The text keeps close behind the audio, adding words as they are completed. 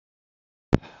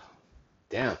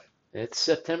Damn, it's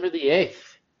September the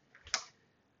 8th.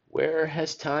 Where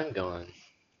has time gone?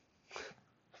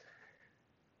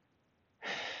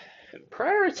 In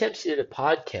prior attempts at a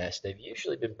podcast, I've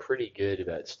usually been pretty good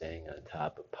about staying on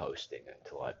top of posting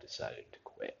until I've decided to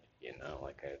quit.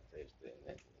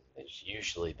 There's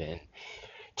usually been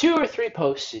 2 or 3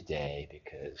 posts a day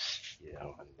because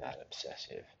I'm that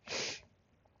obsessive.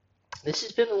 This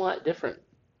has been a lot different.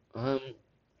 Um,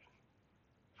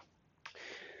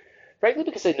 Frankly,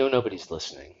 because I know nobody's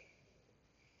listening.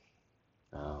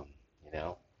 Um, you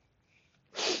know,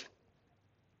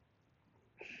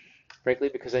 Frankly,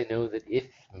 because I know that if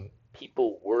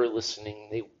people were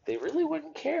listening, they really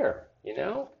wouldn't care.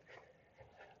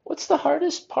 What's the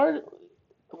hardest part?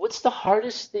 What's the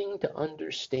hardest thing to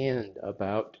understand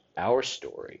about our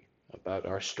story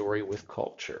with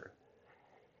culture,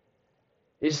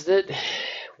 is that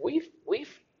we've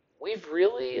we've we've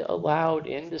really allowed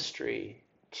industry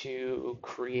to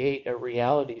create a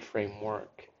reality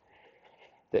framework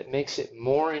that makes it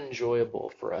more enjoyable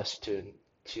for us to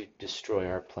destroy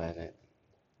our planet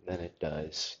than it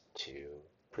does to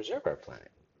preserve our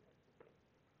planet.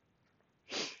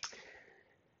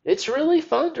 It's really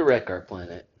fun to wreck our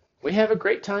planet. We have a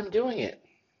great time doing it.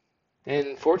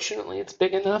 And fortunately, it's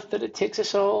big enough that it takes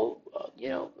us all,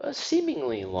 a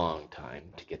seemingly long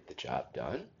time to get the job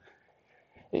done.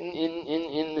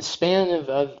 In the span of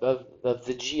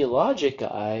the geologic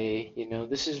eye,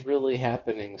 this is really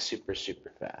happening super,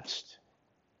 super fast.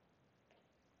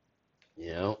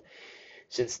 You know,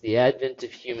 since the advent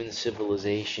of human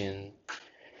civilization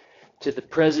to the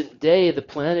present day, the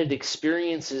planet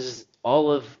experiences all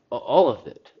of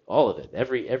it,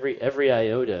 every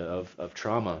iota of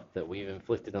trauma that we've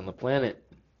inflicted on the planet.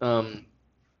 Um,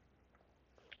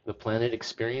 the planet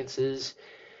experiences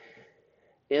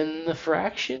in the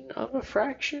fraction of a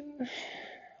fraction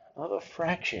of a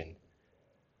fraction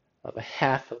of a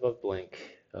half of a blink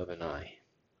of an eye.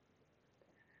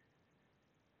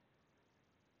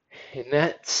 In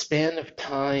that span of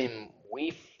time,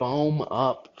 we foam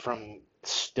up from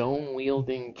stone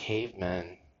wielding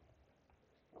cavemen.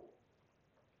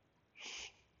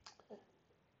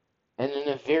 And in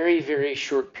a very, very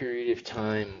short period of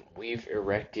time, we've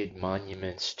erected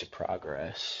monuments to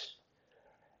progress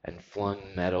and flung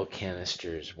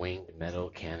winged metal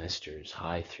canisters,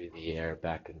 high through the air,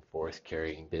 back and forth,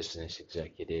 carrying business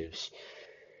executives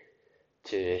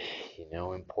to,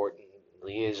 important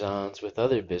liaisons with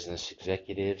other business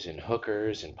executives and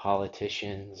hookers and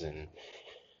politicians and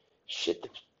shit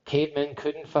that cavemen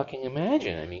couldn't fucking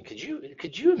imagine. I mean, could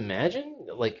you imagine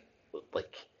like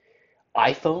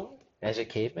iPhone as a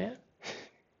caveman?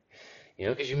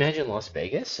 Could you imagine Las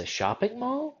Vegas, a shopping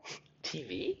mall,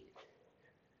 TV?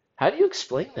 How do you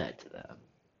explain that to them?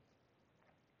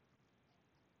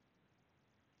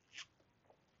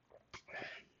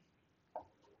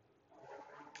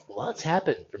 A lot's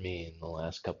happened for me in the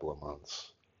last couple of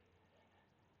months.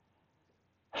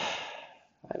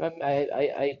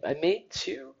 I made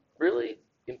 2 really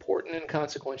important and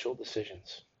consequential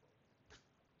decisions.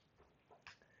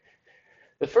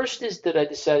 The first is that I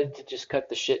decided to just cut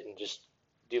the shit and just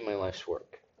do my life's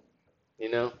work.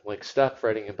 Like stop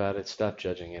writing about it, stop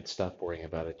judging it, stop worrying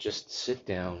about it. Just sit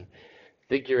down,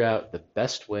 figure out the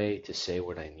best way to say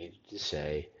what I needed to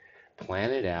say,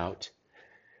 plan it out,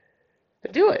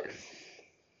 and do it.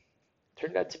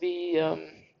 Turned out to be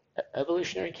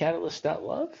evolutionary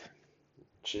catalyst.love,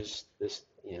 which is this,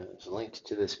 is linked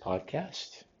to this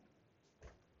podcast.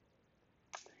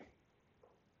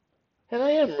 And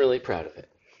I am really proud of it.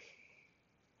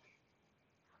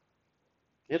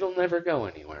 It'll never go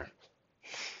anywhere.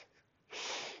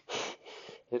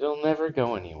 It'll never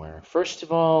go anywhere. First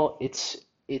of all, it's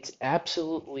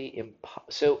absolutely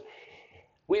impossible. So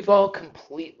we've all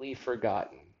completely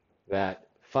forgotten that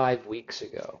 5 weeks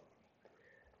ago,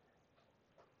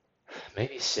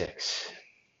 maybe 6,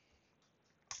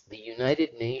 the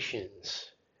United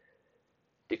Nations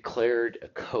declared a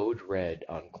code red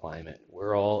on climate.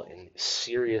 We're all in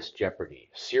serious jeopardy,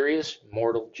 serious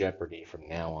mortal jeopardy from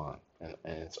now on. And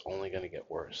it's only going to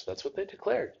get worse. That's what they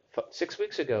declared 6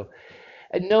 weeks ago.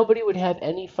 And nobody would have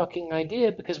any fucking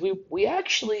idea because we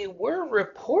actually were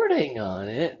reporting on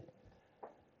it.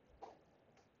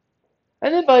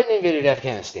 And then Biden invaded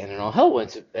Afghanistan and all hell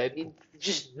went. I mean,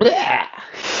 just blah.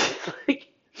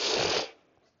 like,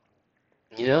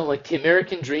 like the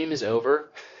American dream is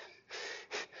over.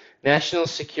 National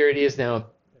security is now a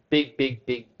big, big,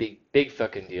 big, big, big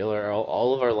fucking deal.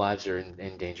 All of our lives are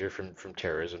in danger from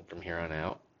terrorism from here on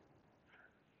out.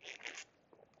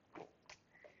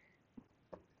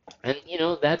 And,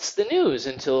 that's the news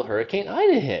until Hurricane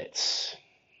Ida hits.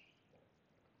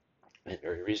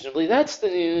 very reasonably, that's the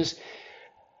news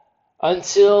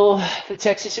until the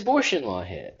Texas abortion law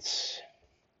hits.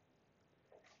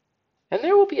 And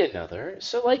there will be another.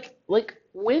 So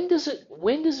when does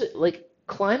it like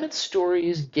climate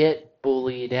stories get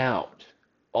bullied out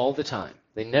all the time?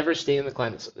 They never stay in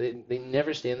the they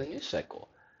never stay in the news cycle.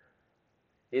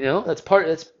 We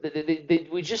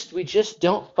just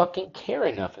don't fucking care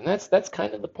enough, and that's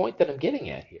kind of the point that I'm getting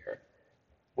at here.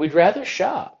 We'd rather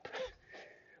shop.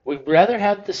 We'd rather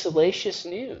have the salacious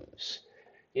news.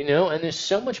 And there's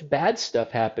so much bad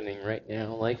stuff happening right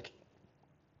now. Like,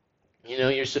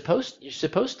 you're supposed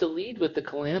to lead with the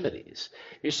calamities.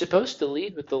 You're supposed to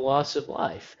lead with the loss of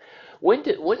life. When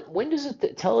does a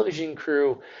television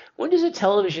crew, when does a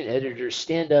television editor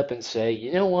stand up and say,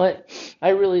 you know what, I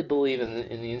really believe in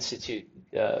the institute,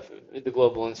 the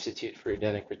Global Institute for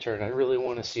Edenic Return. I really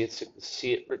want to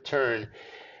see it return,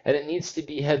 and it needs to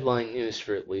be headline news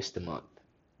for at least a month.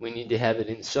 We need to have it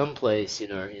in some place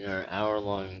in our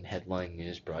hour-long headline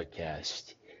news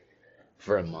broadcast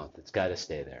for a month. It's got to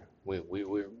stay there. We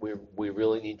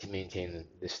really need to maintain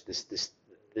this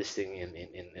thing, and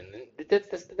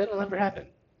that'll never happen.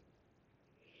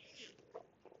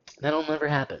 That'll never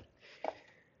happen.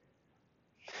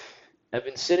 I've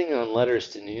been sitting on letters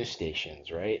to news stations,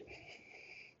 right?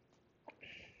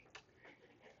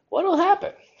 What'll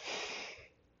happen?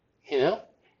 You know,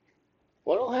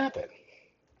 what'll happen?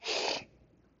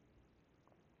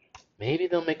 Maybe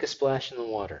they'll make a splash in the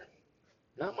water.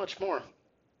 Not much more.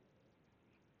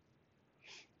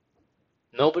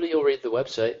 Nobody will read the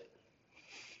website.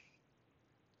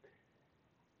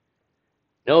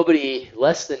 Nobody,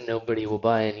 less than nobody, will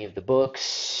buy any of the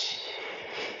books.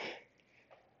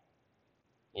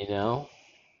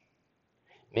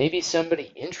 Maybe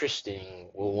somebody interesting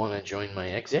will want to join my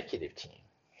executive team.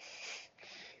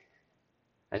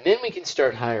 And then we can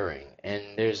start hiring, and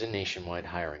there's a nationwide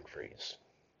hiring freeze.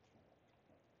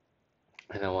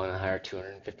 And I want to hire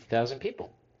 250,000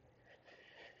 people.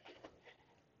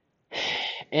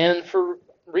 And for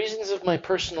reasons of my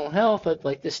personal health, I'd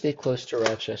like to stay close to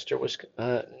Rochester,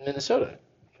 Minnesota,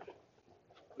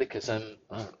 because I'm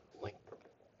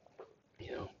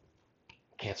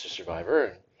cancer survivor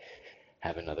and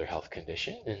have another health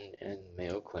condition, and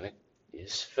Mayo Clinic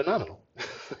is phenomenal.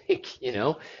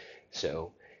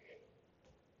 So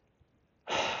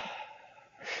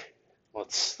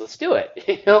let's do it.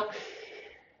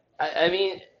 I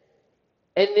mean,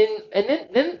 and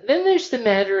then there's the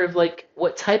matter of like,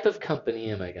 what type of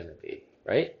company am I going to be,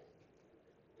 right?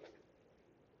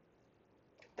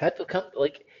 Type of company,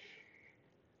 like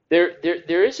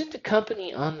there isn't a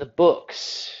company on the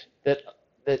books that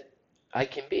I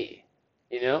can be,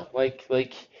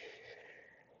 like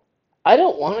I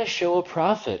don't want to show a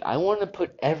profit. I want to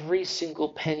put every single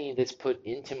penny that's put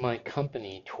into my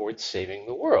company towards saving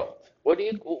the world.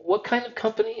 What kind of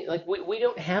company? Like, we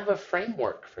don't have a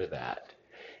framework for that.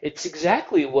 It's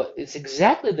exactly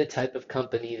the type of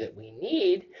company that we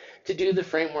need to do the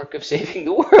framework of saving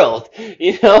the world. And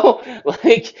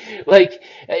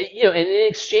in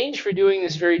exchange for doing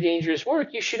this very dangerous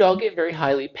work, you should all get very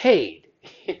highly paid.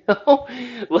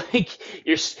 Like,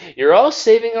 you're all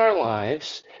saving our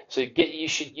lives, so you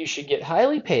should get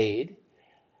highly paid.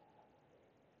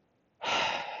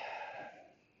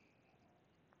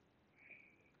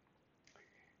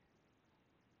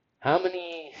 How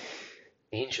many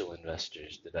angel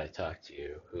investors did I talk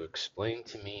to who explained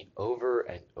to me over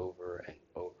and over and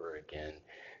over again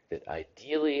that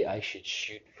ideally I should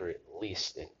shoot for at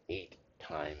least an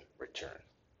 8-time return?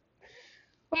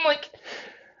 I'm like,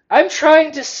 I'm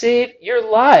trying to save your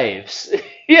lives.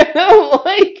 I'm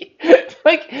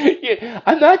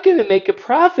not going to make a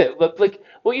profit. But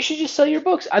well, you should just sell your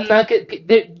books.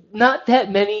 Not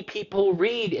that many people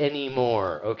read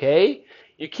anymore, okay?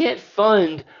 You can't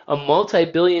fund a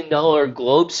multi-billion-dollar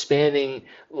globe-spanning,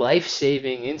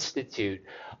 life-saving institute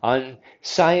on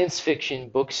science fiction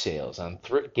book sales, on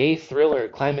gay thriller,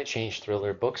 climate change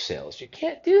thriller book sales. You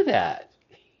can't do that.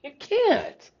 You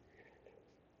can't.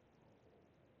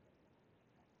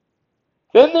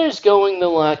 Then there's going the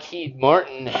Lockheed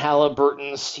Martin,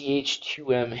 Halliburton,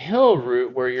 CH2M Hill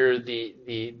route, where you're the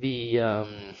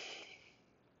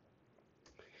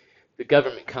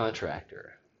government contractor.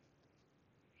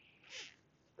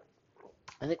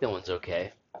 I think that one's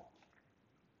okay,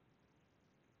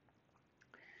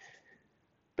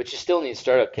 but you still need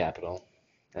startup capital,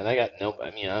 and I got no.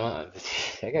 I mean, I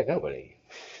got nobody.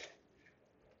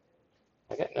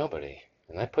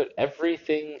 And I put every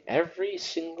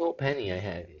single penny I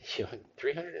had,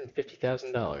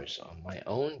 $350,000 on my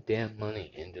own damn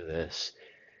money into this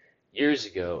years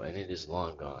ago, and it is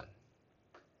long gone.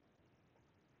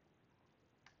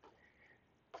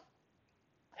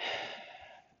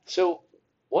 So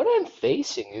what I'm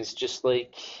facing is just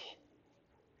like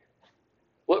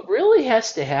what really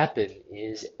has to happen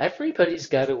is everybody's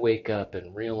got to wake up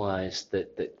and realize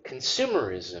that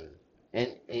consumerism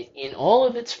and in all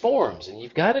of its forms, and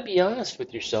you've got to be honest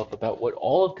with yourself about what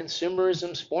all of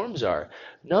consumerism's forms are.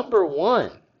 Number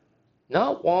one,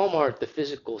 not Walmart, the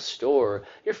physical store,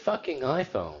 your fucking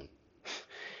iPhone.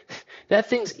 That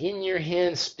thing's in your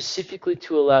hand specifically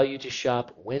to allow you to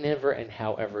shop whenever and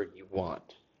however you want.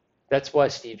 That's why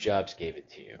Steve Jobs gave it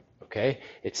to you, okay?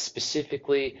 It's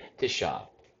specifically to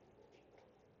shop.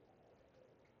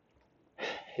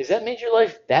 Has that made your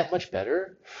life that much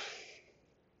better?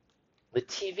 The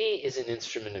TV is an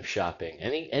instrument of shopping.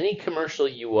 Any commercial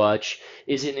you watch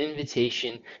is an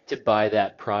invitation to buy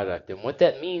that product. And what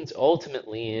that means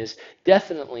ultimately is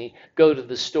definitely go to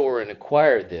the store and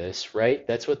acquire this, right?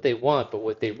 That's what they want, but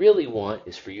what they really want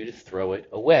is for you to throw it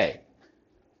away.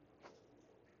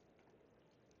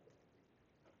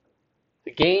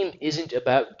 The game isn't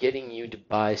about getting you to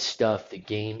buy stuff. The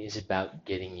game is about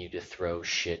getting you to throw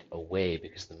shit away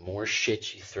because the more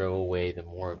shit you throw away, the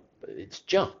more it's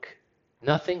junk.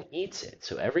 Nothing eats it.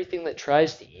 So everything that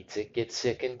tries to eat it gets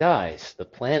sick and dies. The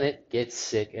planet gets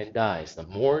sick and dies. The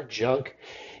more junk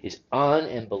is on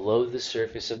and below the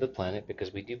surface of the planet,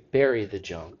 because we do bury the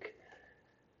junk,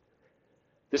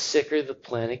 the sicker the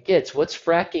planet gets. What's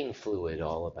fracking fluid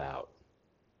all about?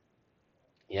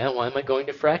 Yeah, why am I going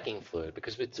to fracking fluid?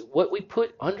 Because what we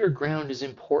put underground is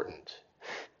important.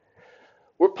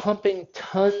 We're pumping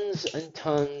tons and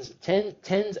tons,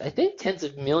 I think tens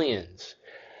of millions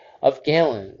of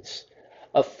gallons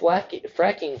of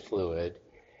fracking fluid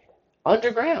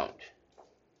underground,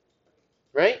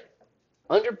 right?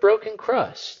 Under broken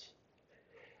crust.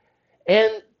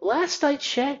 And last I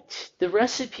checked, the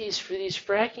recipes for these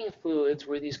fracking fluids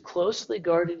were these closely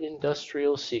guarded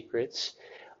industrial secrets,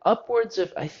 upwards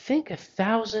of, I think,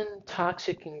 1,000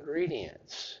 toxic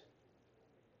ingredients.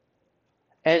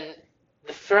 And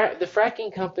the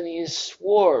fracking companies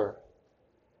swore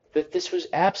that this was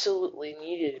absolutely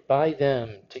needed by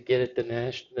them to get at the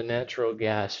natural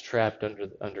gas trapped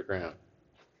underground.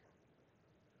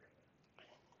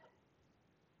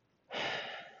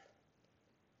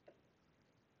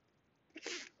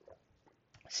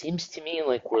 Seems to me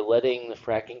like we're letting the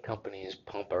fracking companies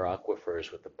pump our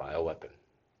aquifers with a bioweapon.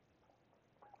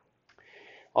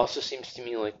 Also seems to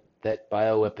me like that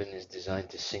bioweapon is designed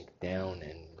to sink down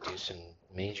and do some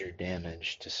major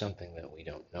damage to something that we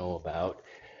don't know about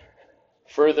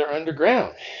further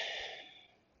underground.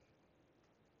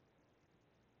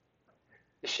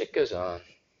 The shit goes on.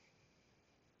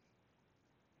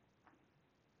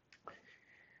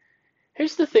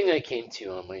 Here's the thing I came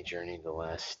to on my journey the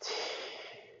last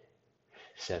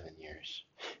 7 years.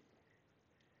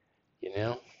 You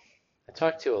know, I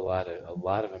talked to a lot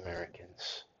of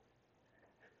Americans,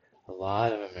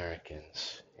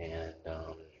 and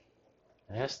I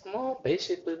asked them all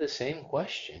basically the same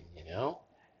question.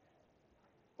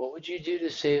 What would you do to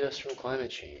save us from climate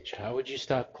change? How would you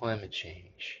stop climate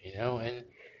change? And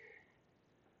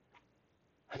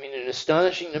I mean, an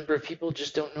astonishing number of people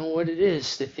just don't know what it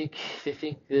is. They think that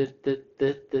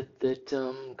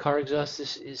car exhaust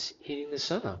is heating the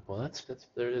sun up. Well, that's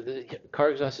the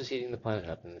car exhaust is heating the planet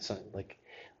up, and the sun, like,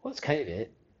 well, that's kind of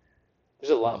it.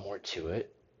 There's a lot more to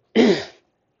it, you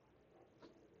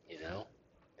know.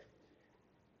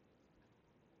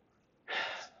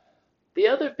 The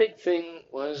other big thing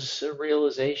was a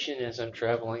realization as I'm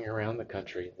traveling around the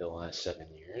country the last 7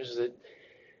 years that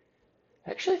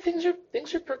actually things are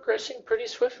progressing pretty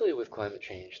swiftly with climate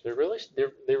change. They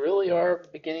really are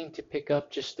beginning to pick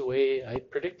up just the way I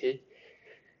predicted.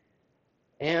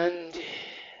 And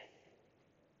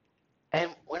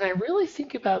when I really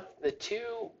think about the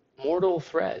two mortal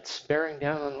threats bearing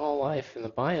down on all life in the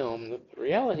biome, the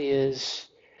reality is,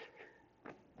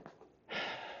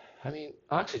 I mean,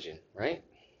 oxygen, right?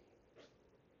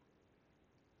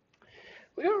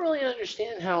 We don't really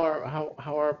understand how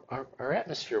our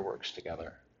atmosphere works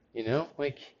together.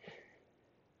 Like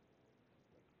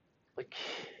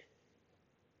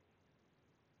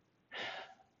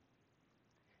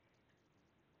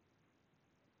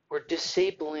we're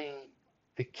disabling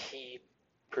the key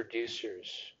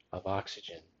producers of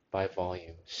oxygen by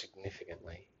volume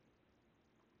significantly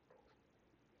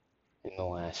in the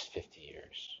last 50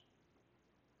 years.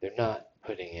 They're not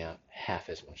putting out half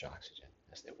as much oxygen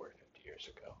as they were 50 years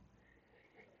ago.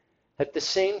 At the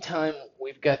same time,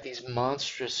 we've got these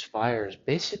monstrous fires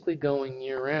basically going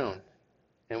year round.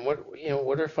 And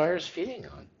what are fires feeding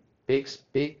on? Big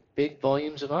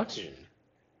volumes of oxygen.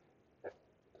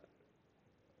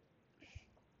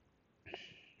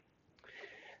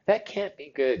 that can't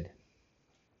be good.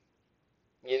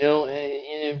 In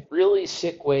a really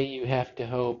sick way, you have to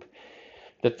hope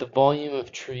that the volume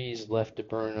of trees left to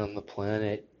burn on the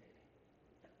planet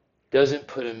doesn't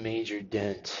put a major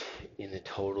dent in the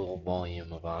total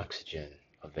volume of oxygen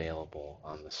available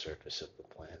on the surface of the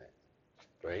planet.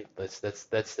 Right?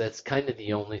 That's kind of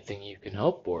the only thing you can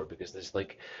hope for, because there's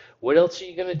like, what else are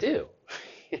you gonna do?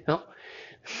 You know?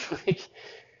 Like,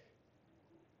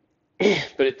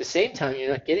 but at the same time, you're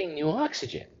not getting new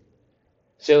oxygen.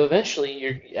 So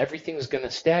eventually, everything's going to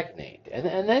stagnate,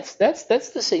 and that's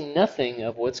to say nothing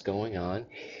of what's going on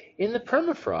in the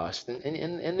permafrost,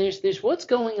 and there's what's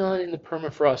going on in the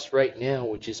permafrost right now,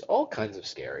 which is all kinds of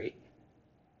scary,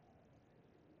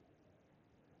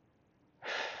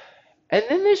 and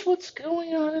then there's what's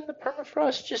going on in the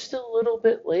permafrost just a little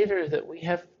bit later that we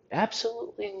have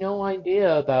absolutely no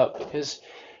idea about, because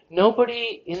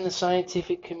nobody in the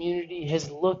scientific community has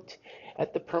looked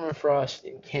at the permafrost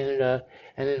in Canada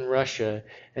and in Russia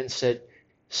and said,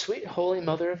 "Sweet Holy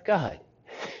Mother of God,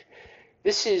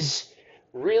 this is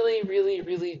really, really,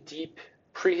 really deep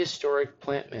prehistoric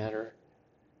plant matter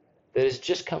that has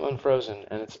just come unfrozen,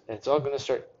 and it's all going to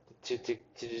start to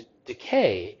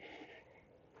decay.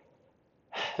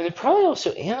 And there are probably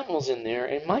also animals in there,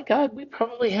 and my God, we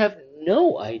probably have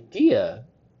no idea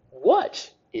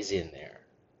what is in there.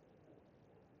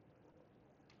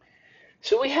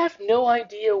 So we have no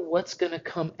idea what's going to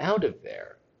come out of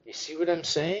there. You see what I'm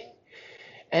saying?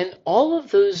 And all of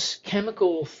those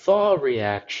chemical thaw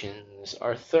reactions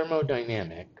are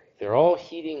thermodynamic. They're all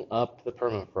heating up the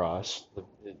permafrost,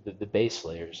 the base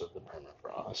layers of the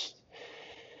permafrost.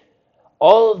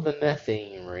 All of the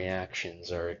methane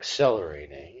reactions are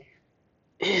accelerating.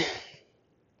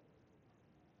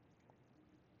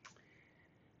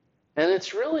 And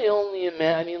it's really only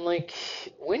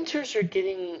winters are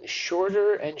getting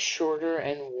shorter and shorter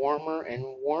and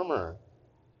warmer.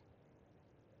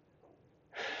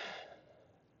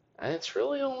 And it's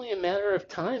really only a matter of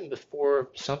time before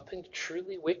something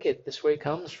truly wicked this way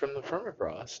comes from the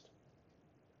permafrost.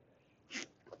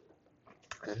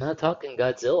 I'm not talking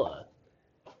Godzilla.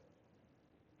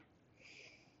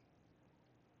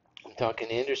 I'm talking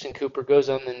Anderson Cooper goes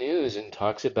on the news and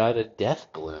talks about a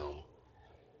death bloom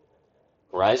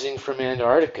rising from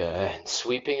Antarctica and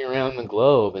sweeping around the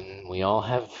globe, and we all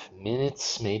have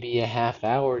minutes, maybe a half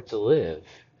hour to live.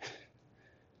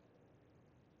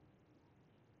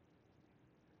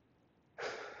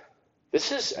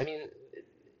 This is, and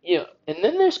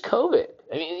then there's COVID.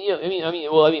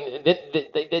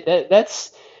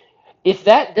 That's, if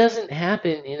that doesn't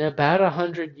happen in about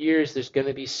 100 years, there's going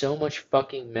to be so much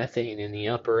fucking methane in the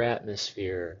upper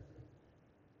atmosphere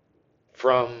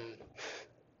from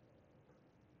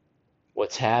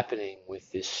what's happening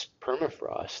with this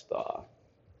permafrost thaw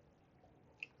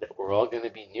that we're all going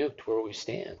to be nuked where we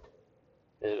stand.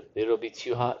 It'll be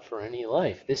too hot for any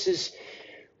life.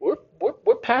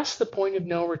 We're past the point of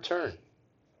no return.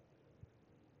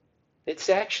 It's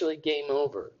actually game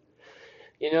over.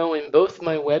 In both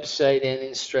my website and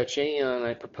in Stretch Aeon,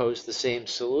 I propose the same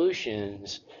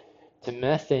solutions to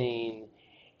methane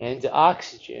and to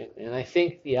oxygen. And I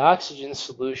think the oxygen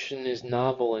solution is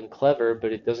novel and clever,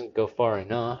 but it doesn't go far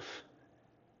enough.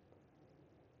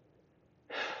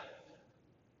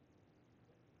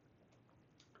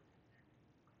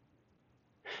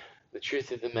 The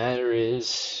truth of the matter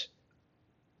is,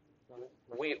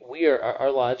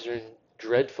 our lives are in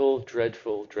dreadful,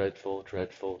 dreadful, dreadful,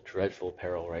 dreadful, dreadful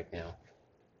peril right now.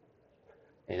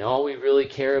 And all we really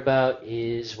care about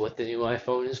is what the new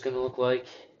iPhone is going to look like,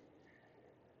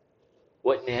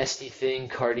 what nasty thing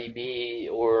Cardi B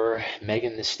or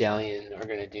Megan Thee Stallion are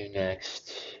going to do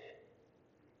next,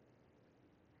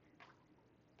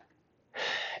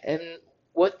 and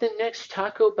what the next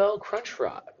Taco Bell Crunch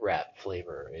Wrap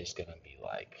flavor is going to be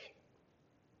like.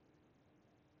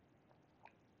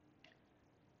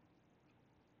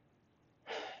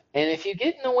 And if you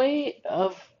get in the way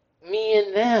of me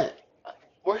and that,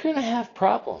 we're going to have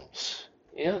problems.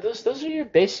 Those are your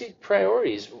basic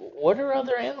priorities. What are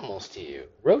other animals to you?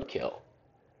 Roadkill.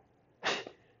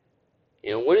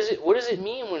 What does it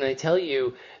mean when I tell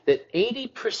you that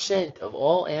 80% of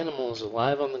all animals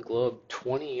alive on the globe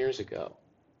 20 years ago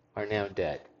are now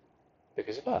dead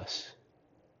because of us?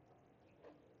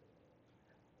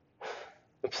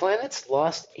 The planet's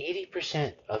lost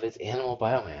 80% of its animal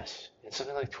biomass in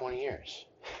something like 20 years.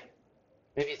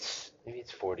 Maybe it's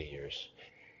 40 years.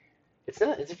 It's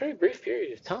a very brief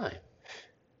period of time.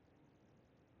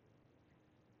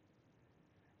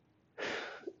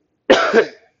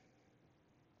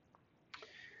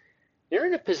 You're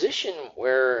in a position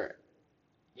where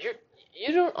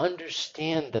You don't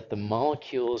understand that the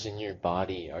molecules in your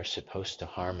body are supposed to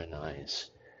harmonize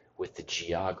with the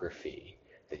geography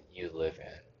that you live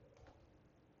in.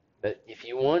 That if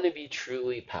you want to be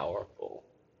truly powerful,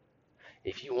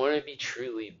 if you want to be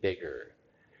truly bigger,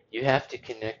 you have to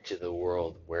connect to the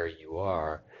world where you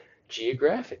are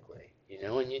geographically,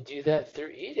 and you do that through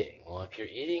eating. Well, if you're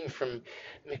eating from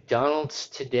McDonald's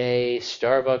today,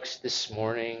 Starbucks this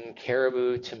morning,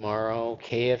 Caribou tomorrow,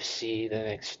 KFC the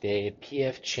next day,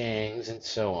 PF Chang's, and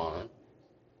so on,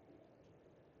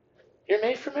 you're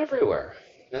made from everywhere.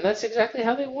 And that's exactly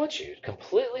how they want you,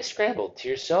 completely scrambled to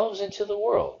yourselves and to the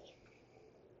world,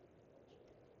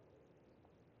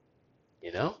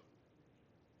 you know?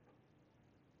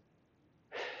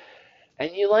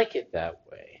 And you like it that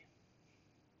way.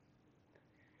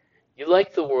 You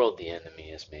like the world the enemy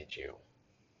has made you.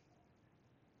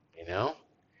 You know?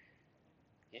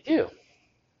 You do.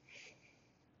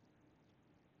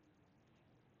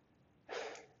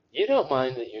 You don't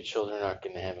mind that your children aren't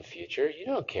going to have a future. You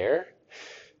don't care.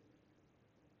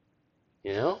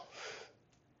 You know?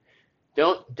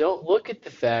 Don't look at the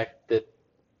fact that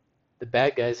the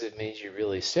bad guys have made you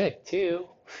really sick too.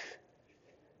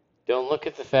 Don't look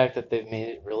at the fact that they've made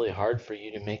it really hard for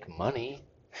you to make money.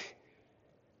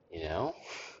 You know?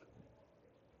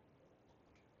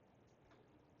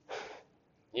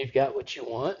 You've got what you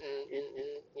want,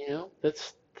 and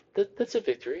that's a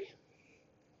victory.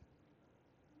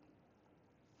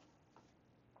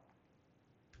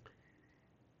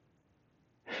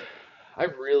 I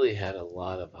really had a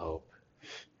lot of hope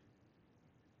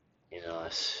in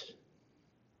us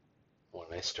when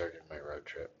I started my road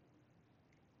trip.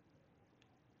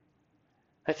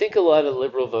 I think a lot of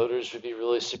liberal voters would be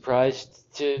really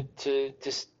surprised to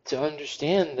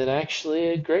understand that actually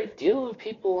a great deal of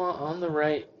people on the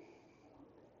right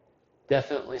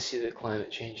definitely see that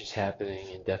climate change is happening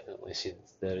and definitely see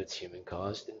that it's human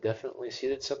caused and definitely see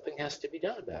that something has to be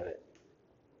done about it.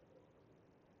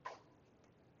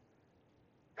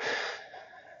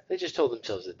 They just told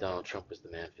themselves that Donald Trump was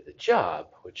the man for the job,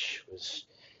 which was,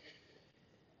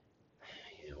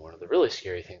 one of the really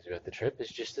scary things about the trip is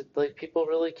just that like people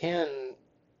really can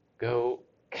go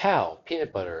cow,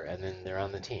 peanut butter, and then they're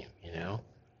on the team, You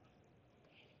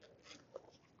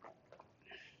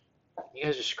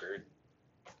guys are screwed.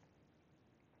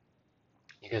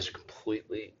 You guys are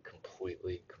completely,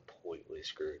 completely, completely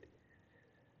screwed.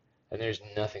 And there's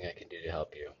nothing I can do to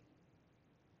help you.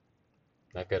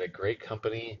 I've got a great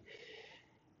company,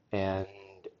 and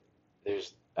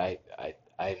there's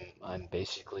I'm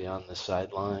basically on the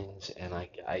sidelines, and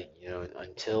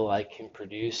until I can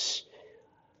produce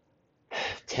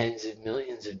tens of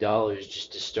millions of dollars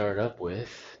just to start up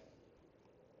with,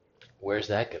 where's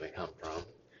that going to come from?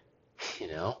 You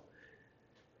know?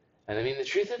 And I mean, the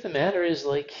truth of the matter is,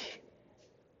 like,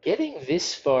 getting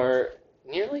this far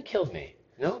nearly killed me.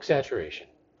 No exaggeration.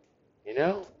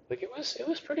 Like it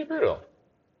was pretty brutal.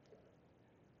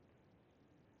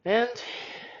 And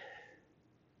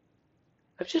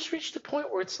I've just reached a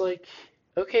point where it's like,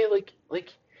 okay, all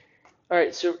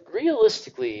right, so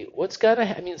realistically, what's gotta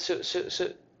I mean,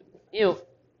 so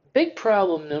big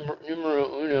problem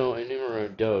numero uno and numero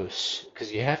dos,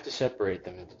 because you have to separate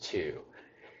them into two,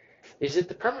 is that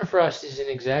the permafrost is in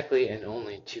exactly and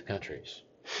only two countries,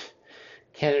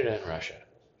 Canada and Russia.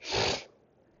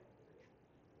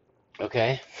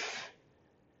 Okay?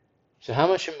 So how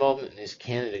much involvement is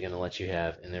Canada going to let you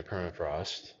have in their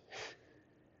permafrost?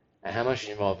 And how much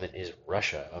involvement is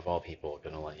Russia, of all people,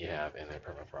 going to let you have in their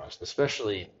permafrost?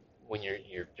 Especially when your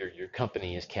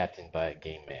company is captained by a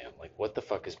game man. Like, what the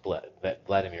fuck is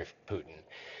Vladimir Putin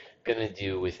going to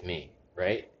do with me,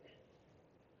 right?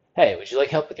 Hey, would you like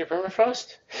help with your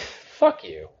permafrost? Fuck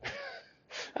you.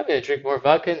 I'm going to drink more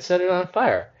vodka and set it on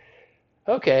fire.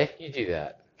 Okay, you do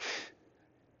that.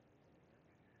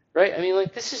 Right?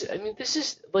 This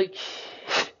is like...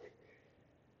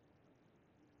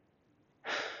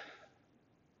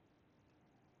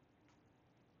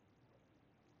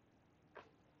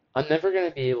 I'm never going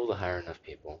to be able to hire enough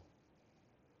people.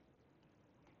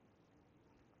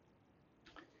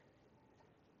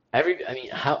 How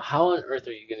on earth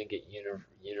are you going to get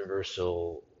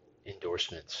universal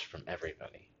endorsements from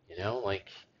everybody? Like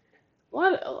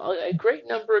a great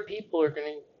number of people are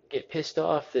going to get pissed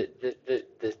off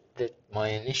that my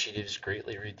initiatives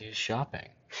greatly reduce shopping.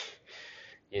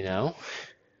 They're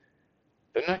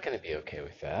not going to be okay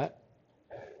with that.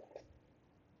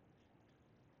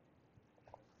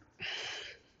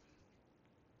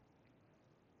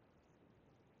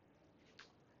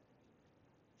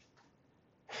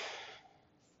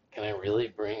 can I really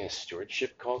bring a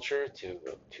stewardship culture to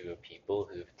a people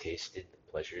who've tasted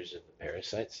the pleasures of the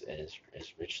parasites as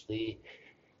richly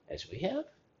as we have?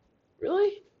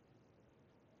 Really?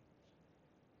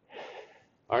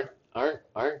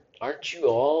 Aren't you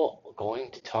all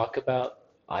going to talk about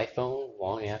iPhone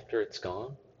long after it's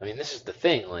gone? I mean, this is the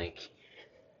thing. Like,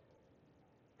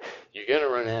 you're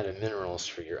gonna run out of minerals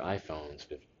for your iPhones,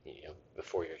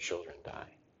 before your children die.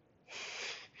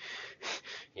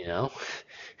 You know,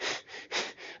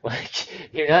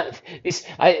 like you're not these.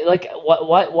 I like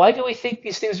why do we think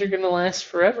these things are gonna last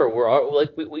forever?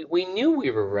 We knew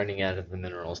we were running out of the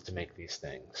minerals to make these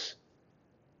things.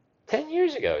 10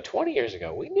 years ago, 20 years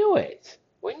ago, we knew it.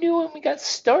 We knew when we got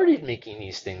started making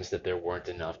these things that there weren't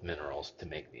enough minerals to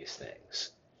make these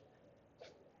things.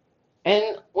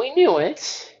 And we knew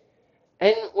it.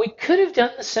 And we could have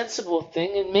done the sensible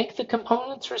thing and make the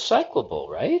components recyclable,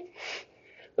 right?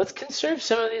 Let's conserve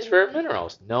some of these rare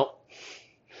minerals. Nope.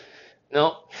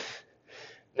 Nope.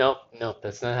 Nope. Nope.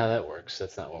 That's not how that works.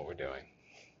 That's not what we're doing.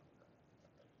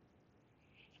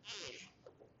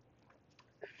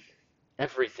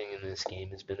 Everything in this game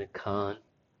has been a con.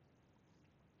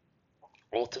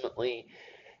 Ultimately,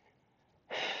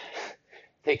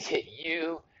 they get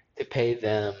you to pay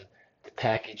them to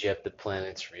package up the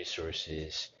planet's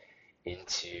resources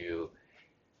into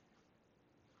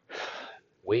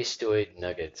wasteoid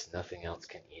nuggets nothing else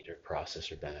can eat or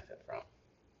process or benefit from.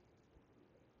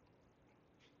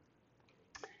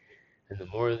 And the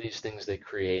more of these things they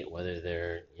create, whether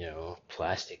they're,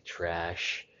 plastic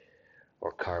trash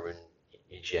or carbon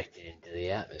ejected into the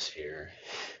atmosphere,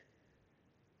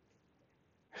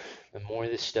 the more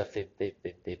of this stuff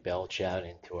they belch out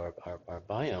into our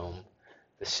biome,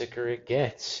 the sicker it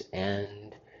gets.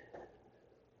 And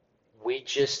we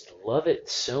just love it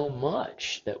so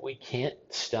much that we can't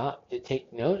stop to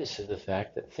take notice of the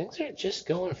fact that things are just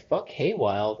going fuck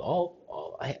haywire all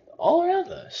around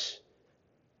us.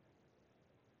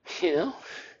 You know?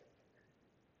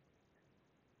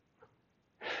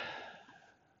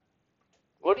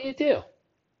 What do you do?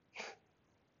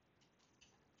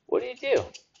 What do you do?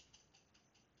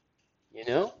 You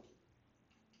know?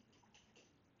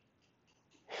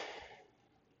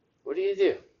 What do you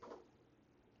do?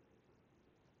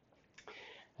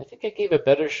 I think I gave a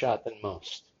better shot than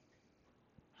most.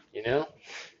 You know?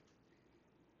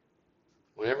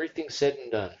 When everything's said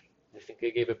and done, I think I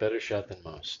gave a better shot than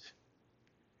most.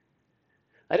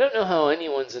 I don't know how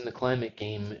anyone's in the climate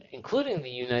game, including the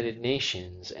United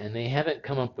Nations, and they haven't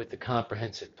come up with a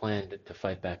comprehensive plan to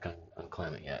fight back on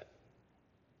climate yet.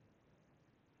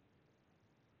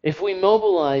 If we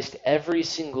mobilized every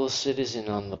single citizen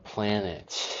on the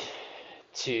planet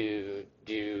to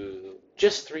do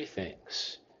just three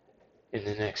things in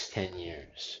the next 10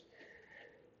 years,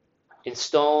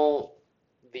 install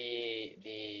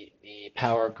the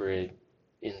power grid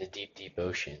in the deep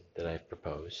ocean that I've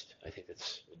proposed. I think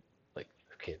that's like,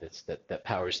 okay, that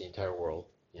powers the entire world,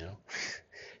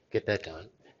 Get that done.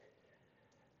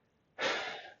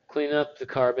 Clean up the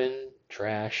carbon,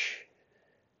 trash,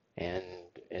 and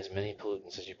as many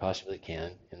pollutants as you possibly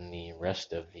can in the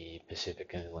rest of the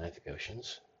Pacific and Atlantic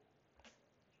Oceans.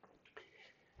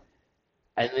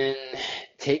 And then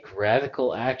take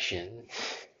radical action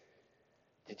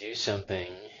to do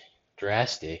something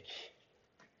drastic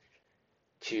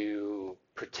to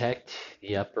protect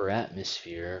the upper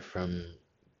atmosphere from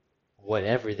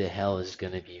whatever the hell is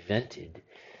going to be vented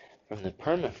from the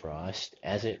permafrost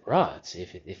as it rots.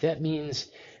 If that means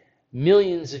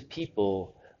millions of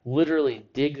people literally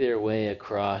dig their way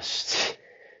across,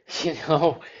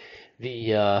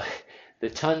 the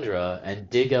tundra and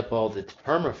dig up all the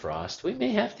permafrost, we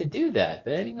may have to do that.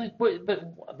 But I mean,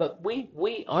 but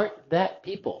we aren't that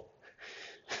people.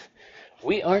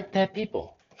 We aren't that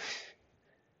people.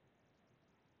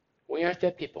 We aren't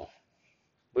that people.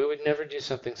 We would never do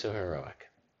something so heroic.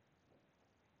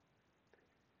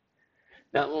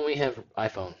 Not when we have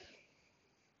iPhone.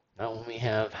 Not when we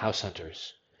have house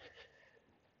hunters.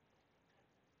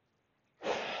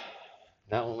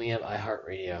 Not when we have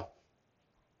iHeartRadio.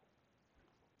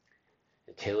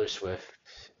 And Taylor Swift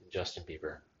and Justin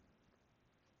Bieber.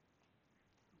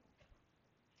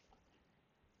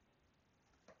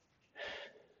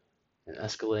 And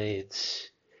Escalades.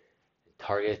 And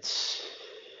Targets.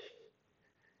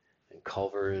 And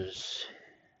Culvers.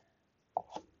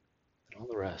 And all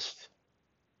the rest.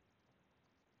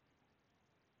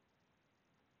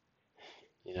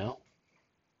 You know?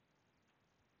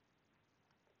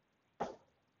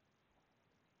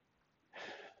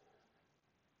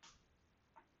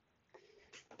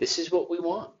 This is what we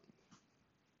want.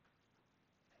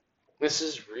 This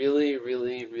is really,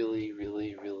 really, really,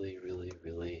 really, really, really,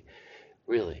 really,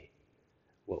 really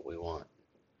what we want.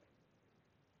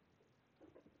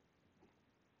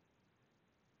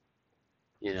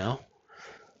 You know?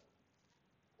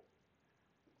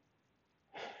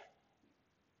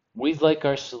 We'd like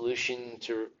our solution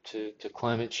to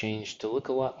climate change to look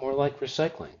a lot more like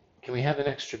recycling. Can we have an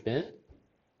extra bin?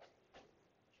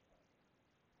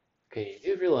 Okay,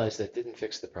 you do realize that didn't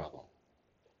fix the problem.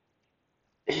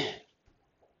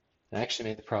 It actually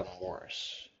made the problem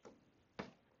worse.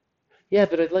 Yeah,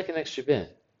 but I'd like an extra bin.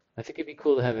 I think it'd be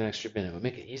cool to have an extra bin. It would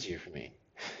make it easier for me.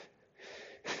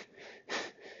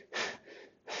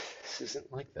 This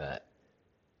isn't like that.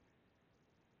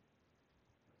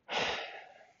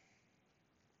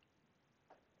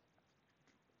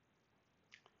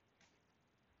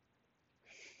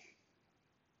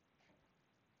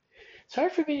 It's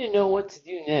hard for me to know what to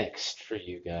do next for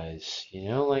you guys. You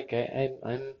know, like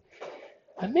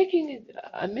I'm making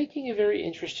a very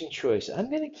interesting choice. I'm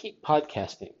going to keep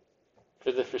podcasting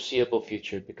for the foreseeable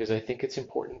future because I think it's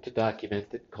important to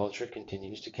document that culture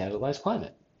continues to catalyze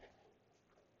climate.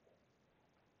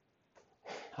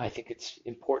 I think it's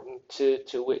important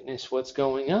to witness what's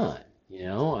going on. You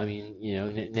know, I mean, you know,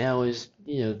 now is,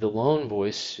 you know, the lone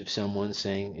voice of someone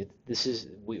saying this is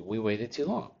we waited too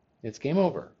long. It's game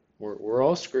over. We're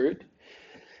all screwed.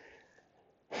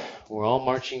 We're all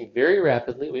marching very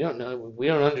rapidly. We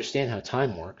don't understand how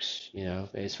time works. You know,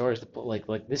 as far as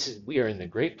like this is we are in the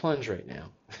great plunge right now.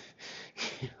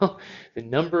 You know, the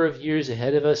number of years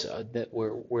ahead of us that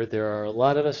where there are a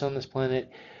lot of us on this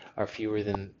planet are fewer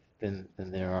than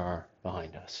there are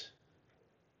behind us.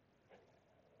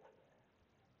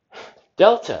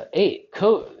 Delta 8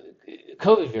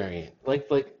 COVID variant. Like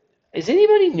is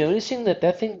anybody noticing that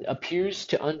that thing appears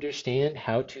to understand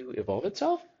how to evolve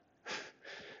itself?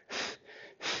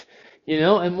 You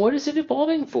know, and what is it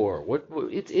evolving for?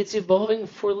 It's evolving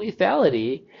for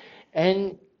lethality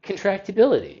and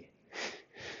contractibility.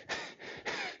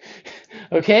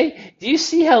 Okay? Do you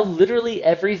see how literally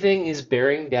everything is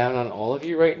bearing down on all of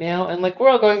you right now? And like we're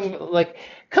all going like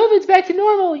COVID's back to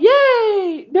normal.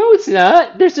 Yay! No, it's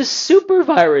not. There's a super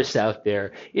virus out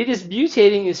there. It is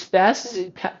mutating as fast as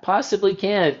it possibly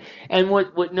can. And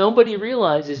what nobody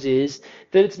realizes is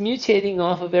that it's mutating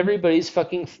off of everybody's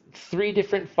fucking three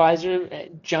different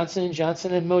Pfizer, Johnson and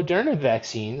Johnson, and Moderna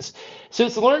vaccines. So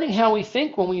it's learning how we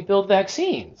think when we build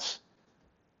vaccines.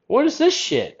 What is this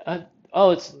shit?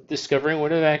 Oh, it's discovering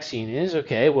what a vaccine is.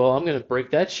 Okay, well, I'm going to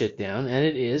break that shit down, and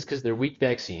it is because they're weak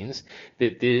vaccines.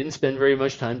 They didn't spend very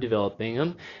much time developing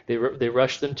them. They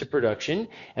rushed them to production,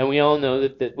 and we all know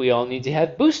that we all need to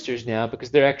have boosters now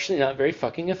because they're actually not very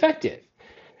fucking effective.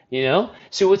 You know?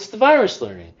 So what's the virus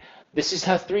learning? This is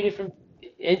how three different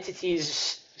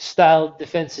entities styled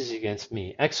defenses against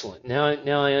me. Excellent. Now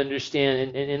I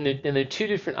understand, and they're two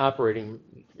different operating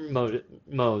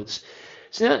modes.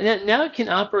 So now it can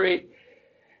operate,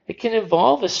 it can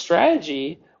evolve a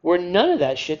strategy where none of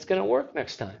that shit's going to work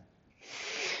next time.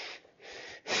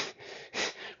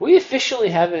 We officially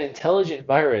have an intelligent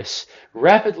virus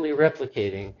rapidly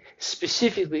replicating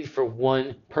specifically for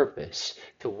one purpose,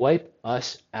 to wipe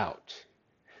us out.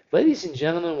 Ladies and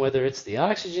gentlemen, whether it's the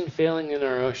oxygen failing in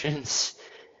our oceans,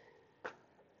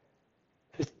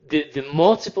 the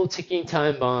multiple ticking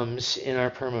time bombs in our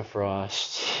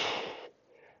permafrost,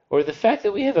 or the fact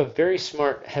that we have a very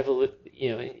smart, heavily,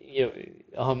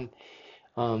 um,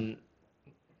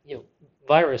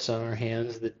 virus on our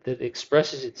hands that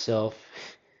expresses itself,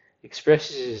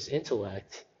 expresses its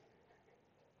intellect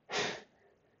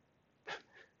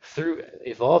through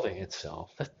evolving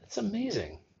itself. That's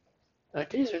amazing. Our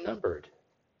days are numbered.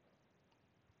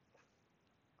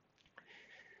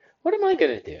 What am I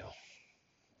going to do?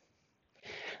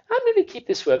 I'm going to keep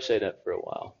this website up for a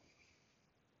while.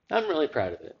 I'm really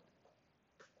proud of it.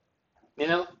 You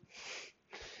know,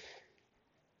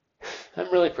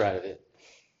 I'm really proud of it.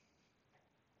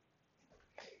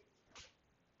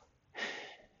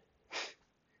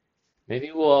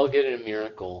 Maybe we'll all get a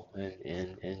miracle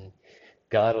and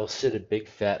God will sit a big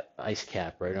fat ice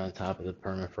cap right on top of the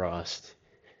permafrost.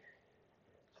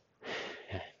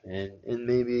 And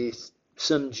maybe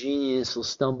some genius will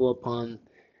stumble upon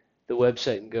the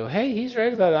website and go, hey, he's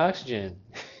right about oxygen.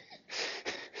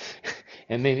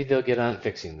 And maybe they'll get on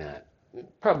fixing that.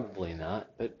 Probably not,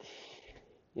 but,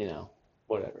 you know,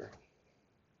 whatever.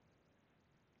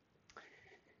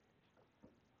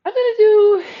 I'm going to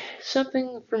do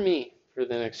something for me for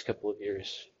the next couple of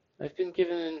years. I've been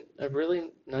given a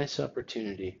really nice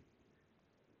opportunity.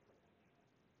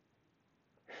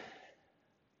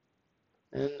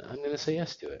 And I'm going to say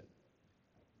yes to it.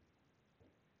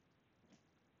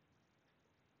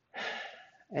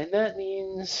 And that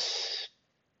means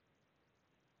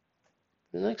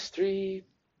the next 3,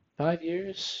 5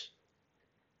 years,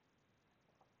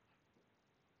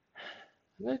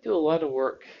 I'm going to do a lot of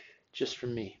work just for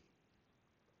me.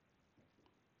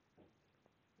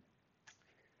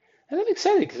 And I'm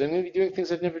excited because I'm going to be doing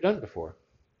things I've never done before.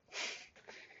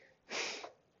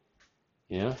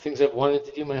 Things I've wanted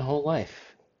to do my whole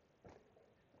life.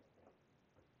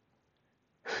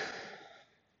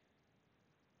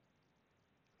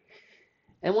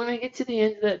 And when I get to the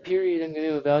end of that period, I'm going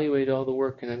to evaluate all the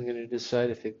work and I'm going to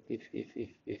decide if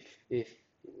it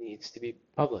needs to be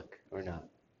public or not,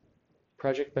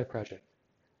 project by project.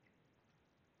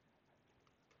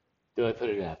 Do I put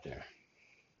it out there?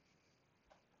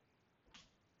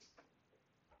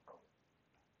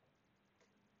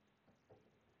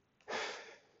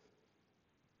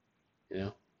 You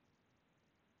know,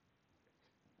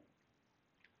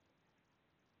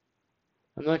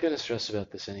 I'm not going to stress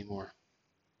about this anymore.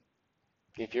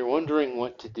 If you're wondering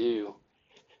what to do,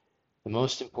 the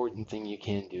most important thing you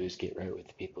can do is get right with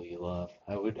the people you love.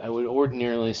 I would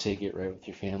ordinarily say get right with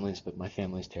your families, but my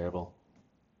family's terrible.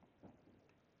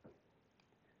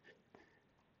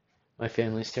 My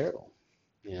family's terrible.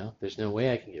 There's no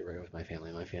way I can get right with my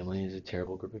family. My family is a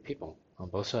terrible group of people on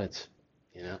both sides.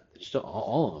 Just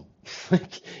all of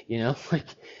them.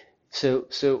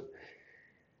 So,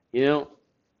 you know,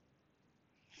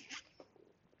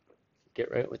 get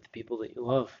right with the people that you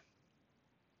love.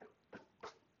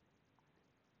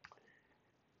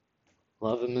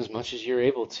 Love them as much as you're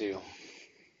able to.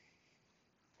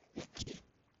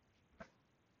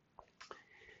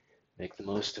 Make the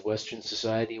most of Western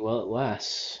society while it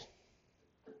lasts.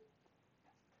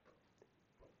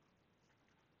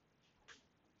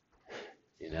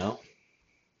 You know?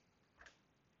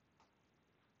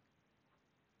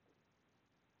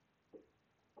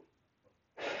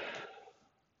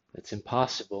 It's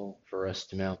impossible for us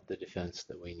to mount the defense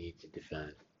that we need to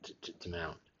defend, to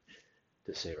mount,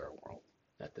 to save our world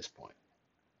at this point.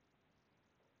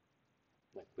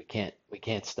 Like we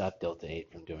can't stop Delta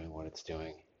 8 from doing what it's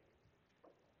doing.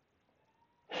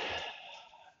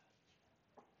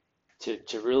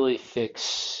 To really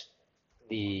fix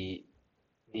the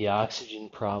oxygen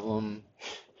problem,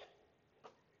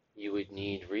 you would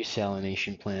need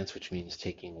resalination plants, which means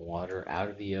taking water out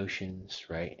of the oceans,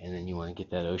 right? And then you want to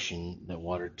get that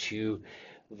water to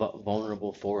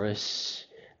vulnerable forests.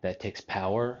 That takes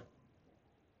power,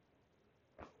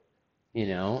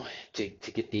 to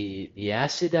get the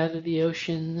acid out of the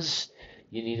oceans.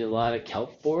 You need a lot of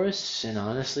kelp forests, and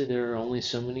honestly, there are only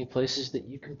so many places that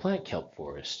you can plant kelp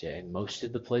forests. Yeah, and most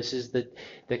of the places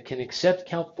that can accept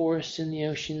kelp forests in the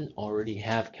ocean already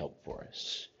have kelp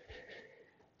forests.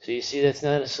 So you see, that's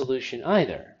not a solution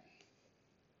either.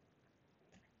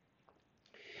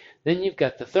 Then you've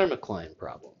got the thermocline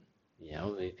problem.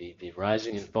 The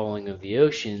rising and falling of the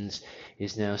oceans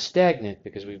is now stagnant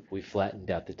because we flattened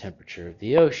out the temperature of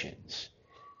the oceans.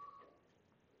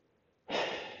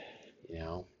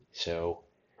 So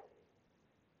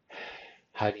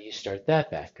how do you start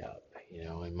that back up?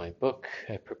 In my book,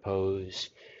 I propose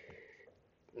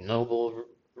noble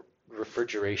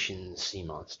refrigeration sea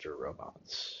monster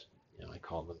robots. I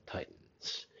call them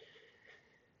Titans.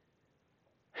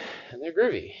 And they're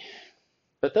groovy.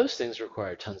 But those things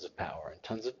require tons of power and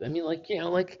tons of,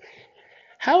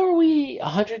 how are we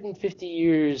 150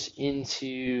 years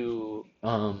into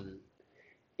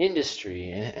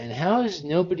industry, and how has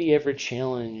nobody ever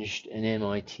challenged an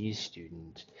MIT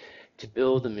student to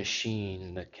build a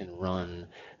machine that can run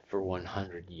for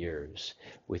 100 years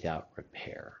without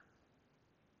repair?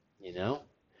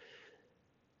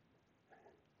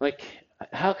 Like,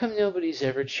 how come nobody's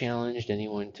ever challenged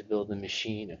anyone to build a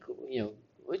machine,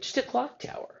 just a clock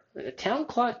tower, a town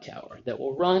clock tower that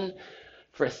will run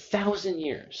for 1,000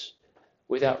 years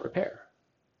without repair?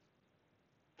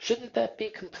 Shouldn't that be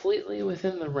completely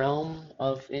within the realm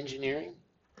of engineering?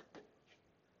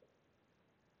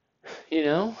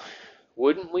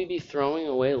 Wouldn't we be throwing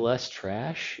away less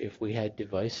trash if we had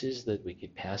devices that we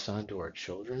could pass on to our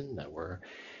children that were,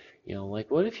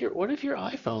 like what if your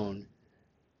iPhone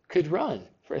could run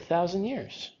for 1,000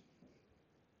 years?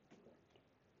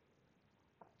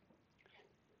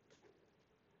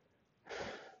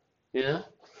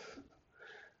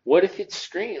 What if its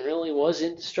screen really was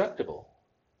indestructible?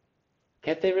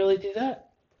 Can't they really do that?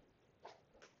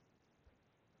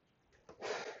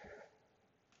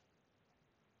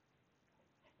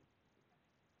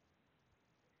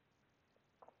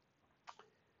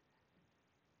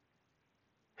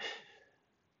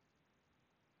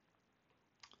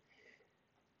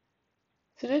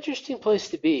 It's an interesting place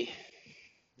to be,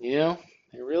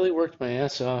 I really worked my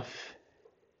ass off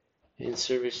in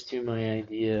service to my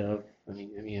idea of, I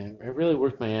really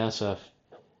worked my ass off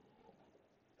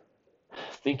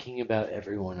thinking about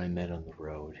everyone I met on the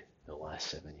road the last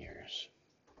 7 years.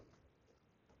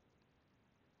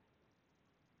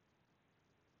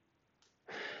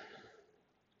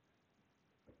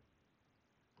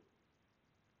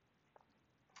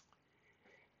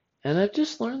 And I've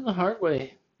just learned the hard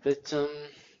way that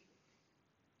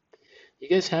you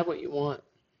guys have what you want.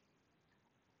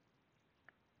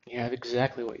 You have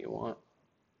exactly what you want.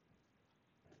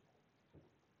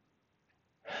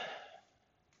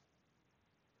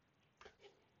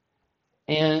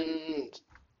 And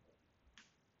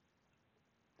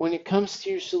when it comes to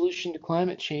your solution to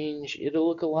climate change, it'll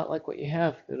look a lot like what you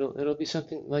have. It'll be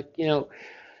something like,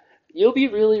 you'll be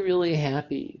really, really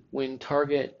happy when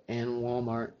Target and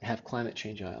Walmart have climate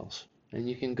change aisles. And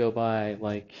you can go buy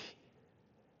like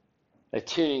a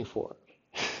tuning fork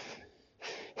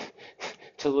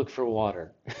to look for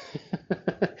water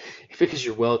because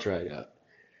you're well dried up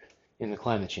in the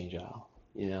climate change aisle,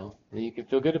 and you can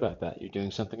feel good about that. You're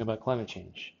doing something about climate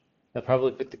change. They'll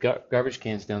probably put the garbage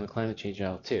cans down the climate change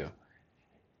aisle too,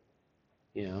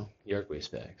 yard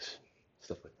waste bags,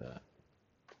 stuff like that.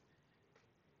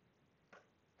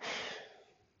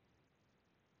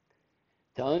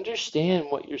 To understand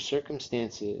what your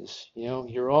circumstance is,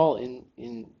 you're all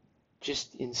in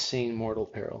just insane mortal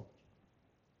peril.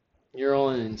 You're all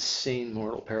in insane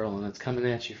mortal peril, and it's coming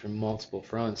at you from multiple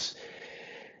fronts,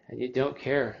 and you don't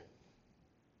care.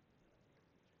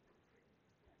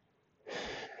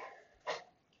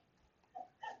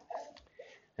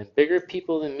 And bigger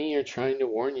people than me are trying to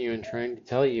warn you and trying to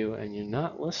tell you, and you're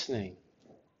not listening.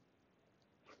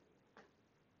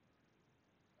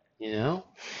 You know?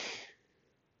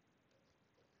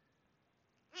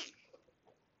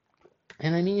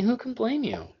 And I mean, who can blame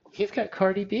you? You've got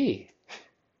Cardi B,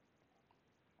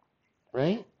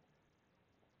 right?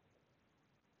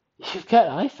 You've got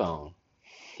iPhone.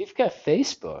 You've got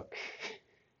Facebook.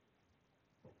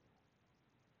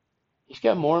 You've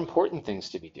got more important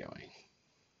things to be doing.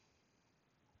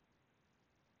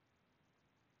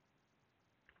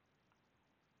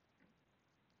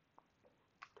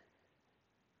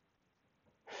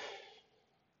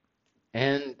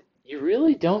 And you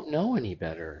really don't know any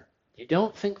better. You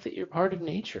don't think that you're part of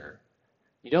nature.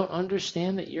 You don't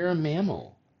understand that you're a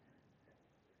mammal.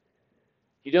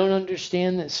 You don't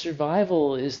understand that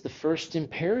survival is the first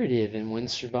imperative, and when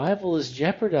survival is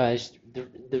jeopardized,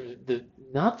 the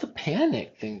not the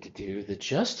panic thing to do, the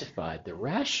justified, the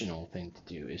rational thing to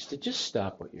do is to just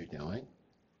stop what you're doing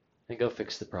and go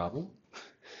fix the problem.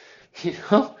 You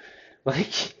know,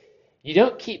 like you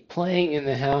don't keep playing in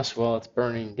the house while it's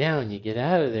burning down. You get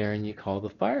out of there and you call the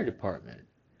fire department.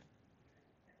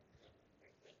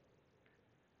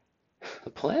 The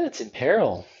planet's in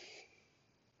peril.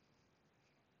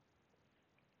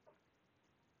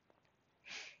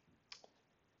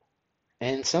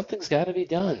 And something's got to be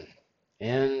done.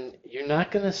 And you're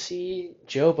not going to see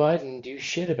Joe Biden do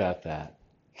shit about that.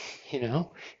 You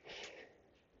know?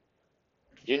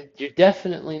 You're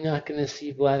definitely not going to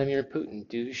see Vladimir Putin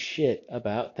do shit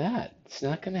about that. It's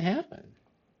not going to happen.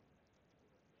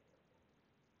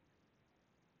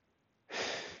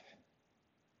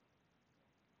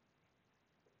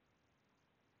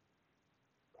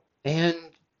 And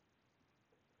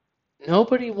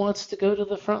nobody wants to go to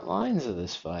the front lines of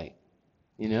this fight.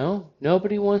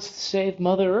 Nobody wants to save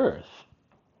Mother Earth.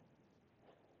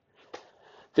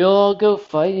 They'll all go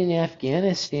fight in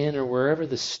Afghanistan or wherever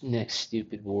the next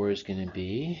stupid war is going to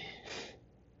be.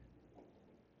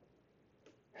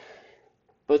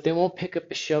 But they won't pick up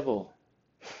a shovel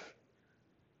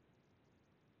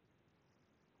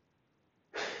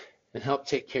and help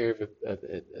take care of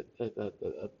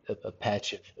a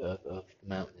patch of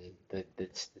mountain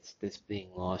that's being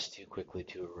lost too quickly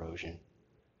to erosion.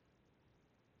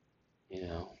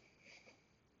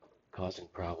 Causing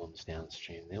problems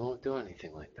downstream. They won't do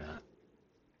anything like that.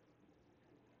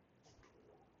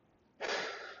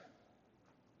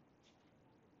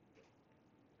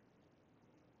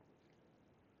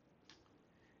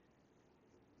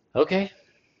 Okay.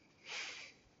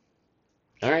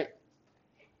 All right.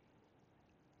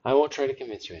 I won't try to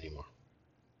convince you anymore.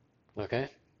 Okay.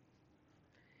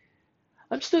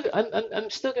 I'm still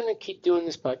gonna keep doing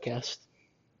this podcast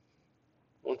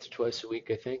once or twice a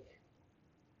week, I think.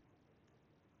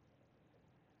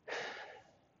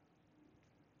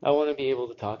 I want to be able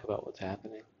to talk about what's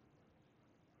happening.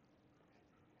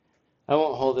 I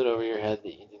won't hold it over your head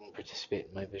that you didn't participate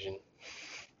in my vision.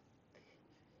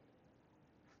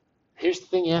 Here's the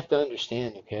thing you have to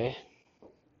understand, okay?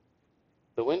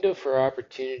 The window for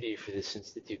opportunity for this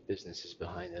institute business is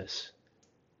behind us.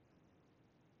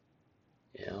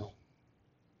 You know,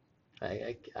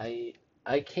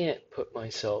 I can't put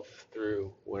myself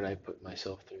through what I put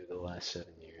myself through the last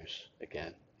 7 years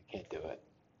again. I can't do it.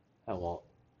 I won't.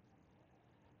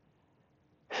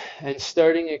 And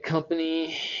starting a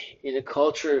company in a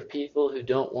culture of people who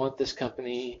don't want this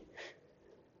company,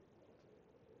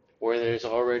 where there's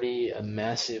already a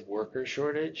massive worker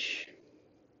shortage,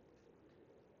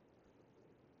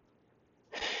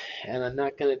 and I'm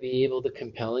not going to be able to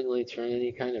compellingly turn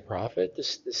any kind of profit.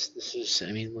 This is,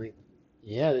 I mean, like,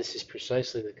 yeah, this is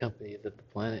precisely the company that the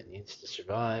planet needs to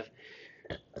survive.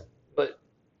 But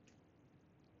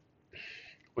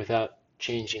without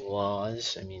changing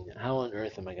laws, I mean, how on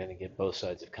earth am I going to get both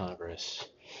sides of Congress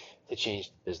to change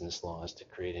the business laws to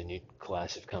create a new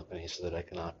class of companies so that I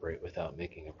can operate without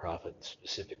making a profit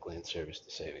specifically in service to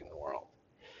saving the world?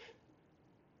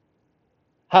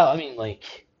 How, I mean,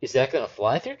 like, is that going to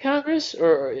fly through Congress,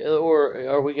 or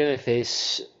are we going to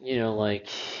face, like,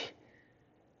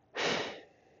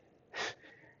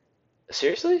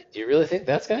 seriously? Do you really think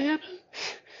that's going to happen?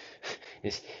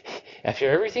 Is, After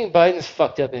everything Biden's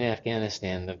fucked up in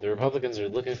Afghanistan, the Republicans are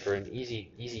looking for an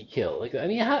easy kill. Like, I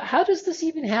mean, how does this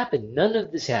even happen? None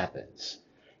of this happens.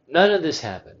 None of this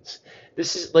happens.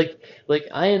 This is like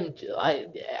I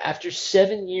after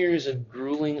 7 years of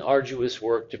grueling, arduous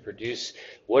work to produce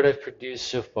what I've produced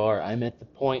so far, I'm at the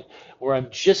point where I'm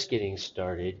just getting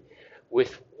started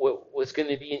with what's going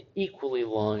to be an equally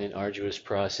long and arduous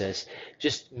process,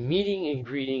 just meeting and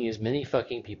greeting as many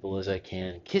fucking people as I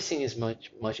can, kissing as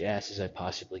much ass as I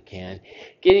possibly can,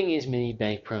 getting as many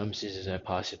bank promises as I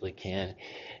possibly can,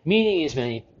 meeting as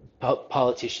many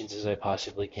politicians as I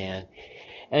possibly can,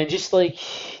 and just like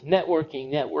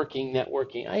networking.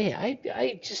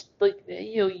 I just like,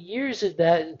 years of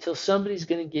that until somebody's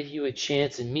going to give you a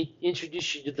chance and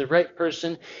introduce you to the right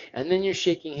person, and then you're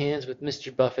shaking hands with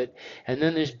Mr. Buffett, and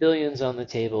then there's billions on the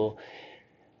table,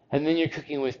 and then you're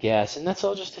cooking with gas, and that's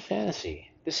all just a fantasy.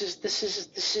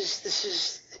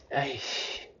 I.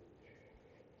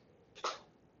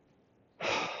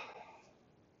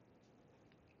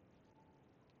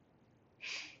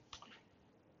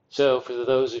 So, for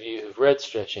those of you who've read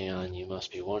Stretching On, you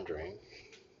must be wondering,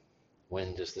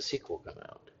 when does the sequel come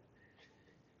out?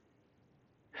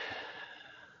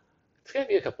 It's going to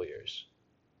be a couple years.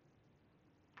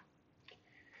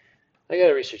 I got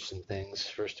to research some things,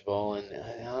 first of all, and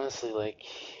honestly, like,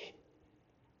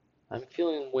 I'm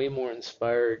feeling way more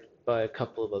inspired by a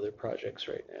couple of other projects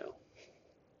right now.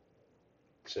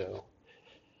 So,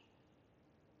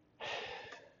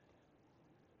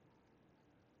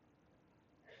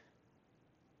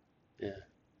 yeah.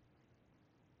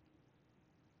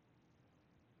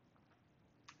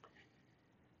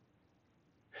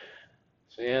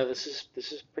 So yeah, this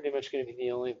is pretty much going to be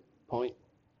the only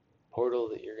portal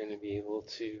that you're going to be able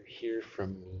to hear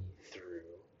from me through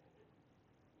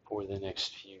for the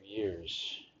next few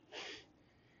years,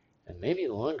 and maybe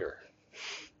longer.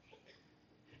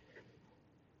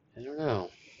 I don't know.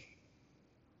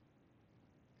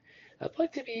 I'd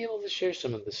like to be able to share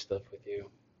some of this stuff with you,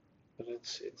 but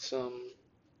it's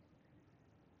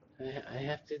I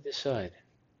have to decide,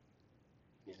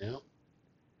 you know?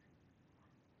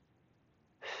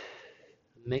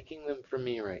 I'm making them for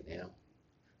me right now.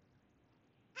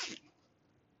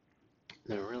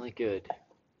 They're really good.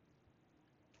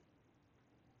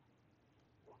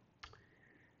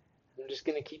 I'm just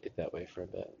gonna keep it that way for a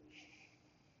bit.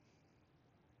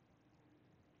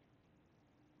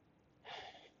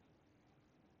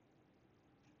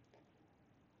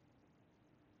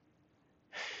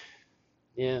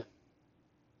 Yeah.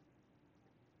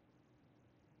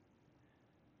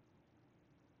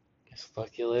 Guess I'll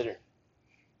talk to you later.